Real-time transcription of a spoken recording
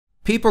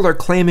People are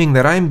claiming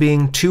that I'm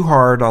being too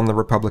hard on the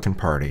Republican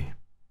Party.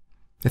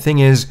 The thing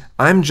is,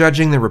 I'm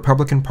judging the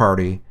Republican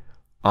Party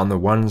on the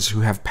ones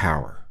who have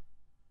power.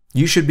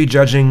 You should be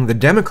judging the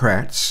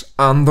Democrats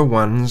on the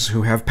ones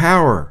who have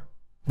power.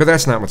 But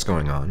that's not what's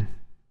going on.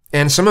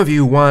 And some of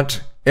you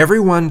want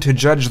everyone to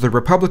judge the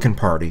Republican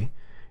Party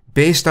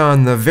based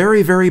on the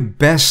very, very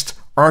best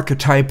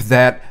archetype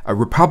that a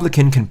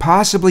Republican can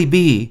possibly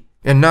be,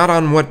 and not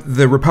on what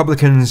the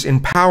Republicans in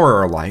power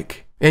are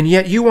like. And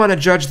yet you want to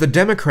judge the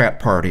Democrat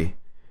Party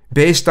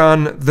based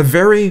on the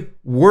very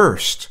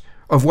worst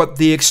of what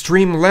the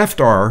extreme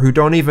left are, who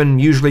don't even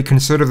usually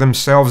consider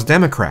themselves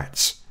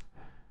Democrats.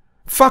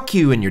 Fuck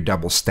you and your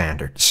double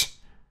standards.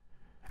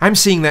 I'm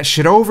seeing that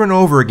shit over and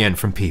over again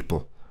from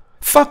people.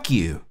 Fuck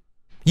you.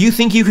 You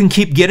think you can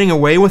keep getting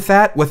away with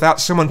that without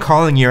someone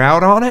calling you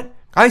out on it?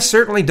 I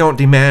certainly don't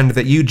demand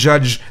that you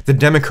judge the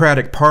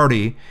Democratic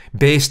Party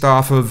based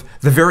off of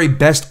the very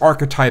best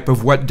archetype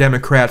of what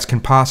Democrats can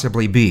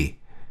possibly be.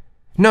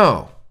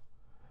 No.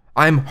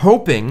 I'm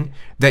hoping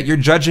that you're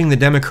judging the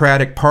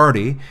Democratic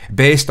Party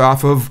based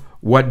off of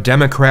what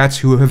Democrats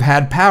who have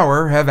had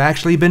power have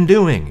actually been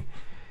doing.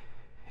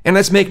 And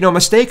let's make no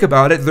mistake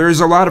about it, there's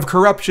a lot of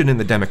corruption in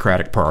the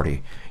Democratic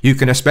Party. You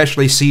can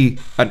especially see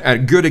a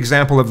good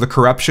example of the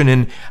corruption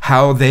in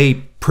how they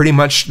pretty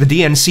much, the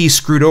DNC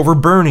screwed over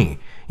Bernie,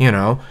 you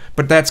know,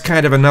 but that's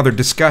kind of another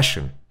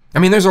discussion. I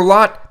mean, there's a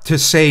lot to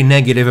say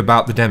negative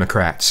about the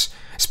Democrats,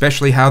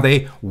 especially how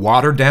they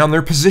water down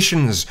their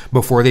positions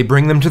before they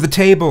bring them to the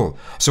table.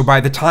 So by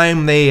the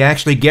time they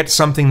actually get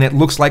something that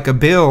looks like a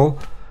bill,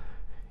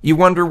 you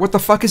wonder, what the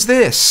fuck is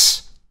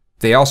this?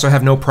 They also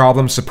have no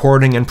problem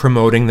supporting and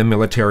promoting the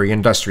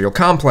military-industrial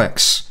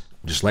complex,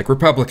 just like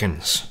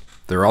Republicans.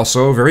 They're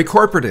also very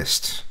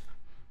corporatist,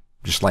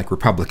 just like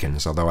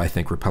Republicans, although I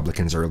think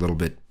Republicans are a little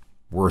bit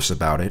worse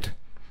about it,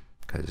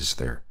 because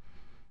they're,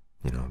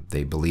 you know,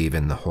 they believe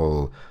in the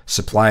whole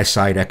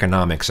supply-side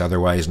economics,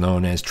 otherwise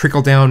known as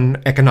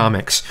trickle-down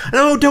economics.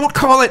 No, don't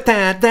call it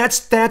that.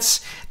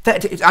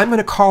 I'm going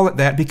to call it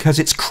that because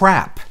it's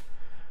crap.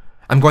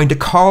 I'm going to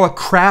call a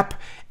crap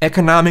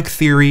economic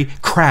theory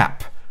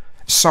crap.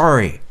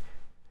 Sorry.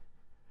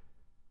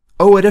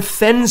 Oh, it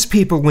offends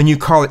people when you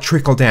call it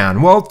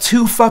trickle-down. Well,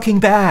 too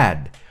fucking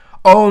bad.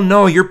 Oh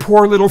no, your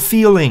poor little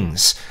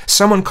feelings.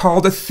 Someone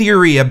called a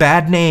theory a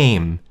bad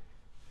name.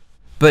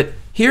 But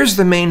here's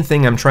the main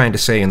thing I'm trying to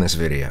say in this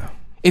video.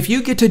 If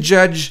you get to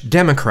judge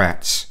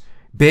Democrats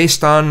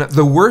based on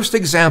the worst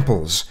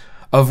examples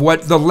of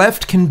what the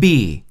left can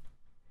be,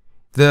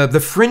 the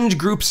fringe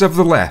groups of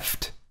the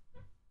left,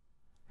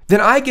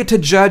 then I get to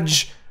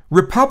judge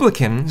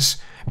Republicans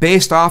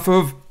based off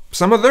of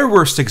some of their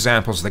worst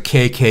examples, the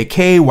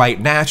KKK, white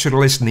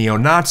nationalists,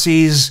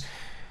 neo-Nazis.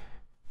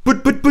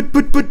 But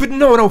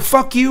no,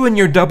 fuck you and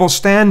your double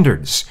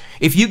standards.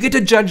 If you get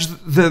to judge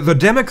the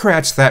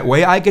Democrats that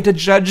way, I get to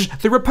judge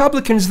the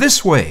Republicans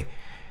this way.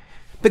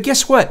 But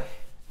guess what?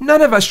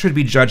 None of us should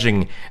be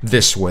judging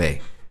this way.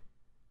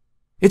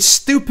 It's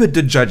stupid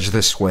to judge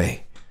this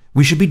way.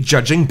 We should be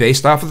judging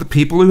based off of the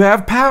people who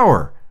have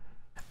power.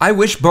 I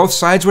wish both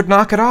sides would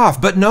knock it off,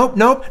 but nope,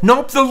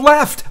 the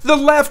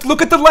left, look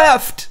at the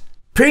left!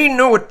 Pay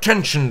no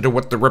attention to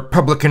what the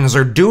Republicans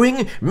are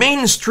doing.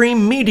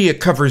 Mainstream media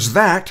covers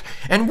that,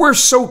 and we're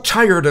so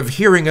tired of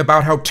hearing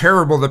about how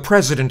terrible the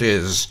president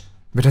is.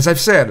 But as I've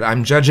said,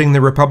 I'm judging the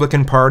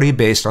Republican Party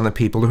based on the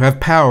people who have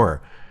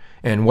power,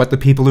 and what the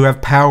people who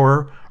have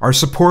power are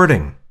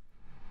supporting,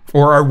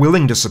 or are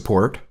willing to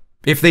support.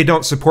 If they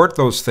don't support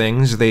those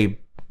things, they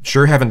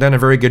sure haven't done a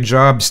very good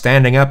job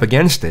standing up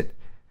against it.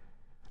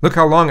 Look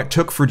how long it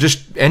took for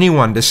just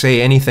anyone to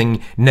say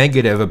anything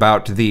negative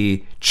about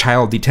the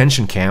child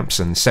detention camps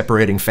and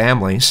separating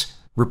families.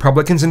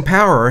 Republicans in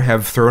power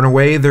have thrown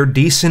away their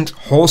decent,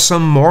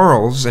 wholesome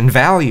morals and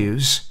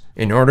values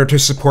in order to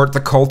support the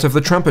cult of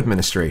the Trump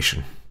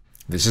administration.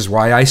 This is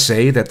why I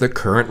say that the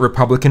current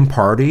Republican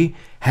Party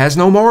has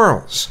no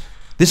morals.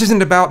 This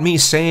isn't about me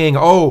saying,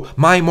 oh,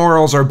 my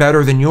morals are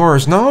better than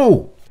yours.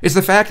 No, it's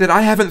the fact that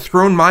I haven't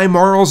thrown my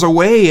morals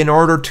away in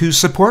order to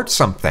support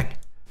something.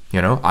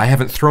 You know, I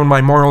haven't thrown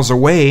my morals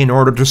away in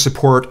order to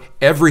support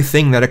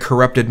everything that a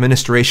corrupt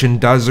administration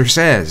does or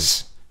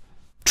says.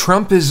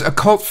 Trump is a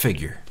cult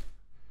figure.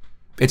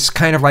 It's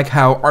kind of like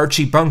how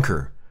Archie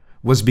Bunker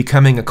was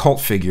becoming a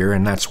cult figure,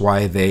 and that's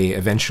why they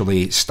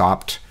eventually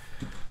stopped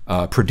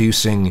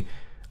producing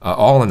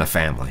All in the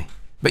Family.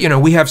 But, you know,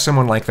 we have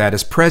someone like that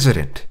as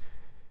president.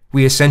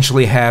 We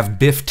essentially have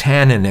Biff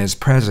Tannen as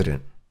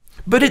president.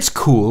 But it's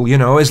cool, you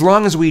know, as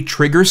long as we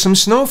trigger some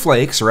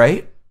snowflakes,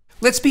 right?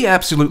 Let's be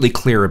absolutely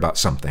clear about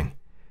something.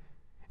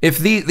 If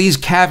these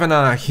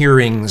Kavanaugh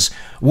hearings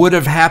would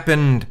have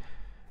happened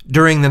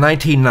during the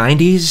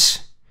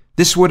 1990s,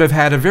 this would have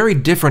had a very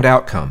different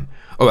outcome.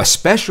 Oh,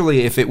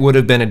 especially if it would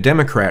have been a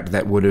Democrat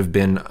that would have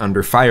been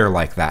under fire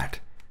like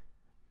that.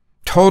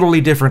 Totally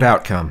different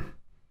outcome.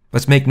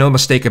 Let's make no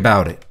mistake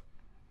about it.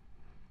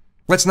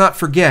 Let's not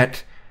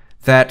forget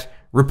that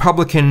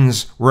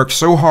Republicans worked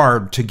so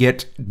hard to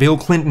get Bill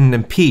Clinton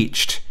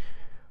impeached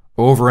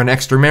over an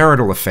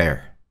extramarital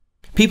affair.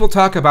 People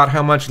talk about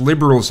how much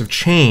liberals have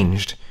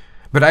changed,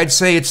 but I'd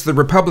say it's the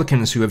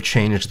Republicans who have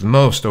changed the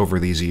most over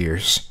these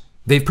years.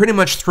 They've pretty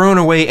much thrown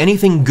away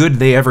anything good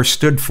they ever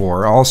stood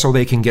for, all so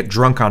they can get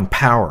drunk on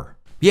power.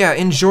 Yeah,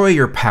 enjoy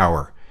your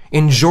power.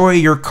 Enjoy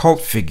your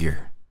cult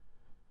figure.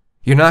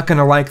 You're not going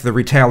to like the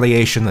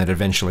retaliation that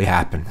eventually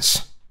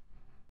happens.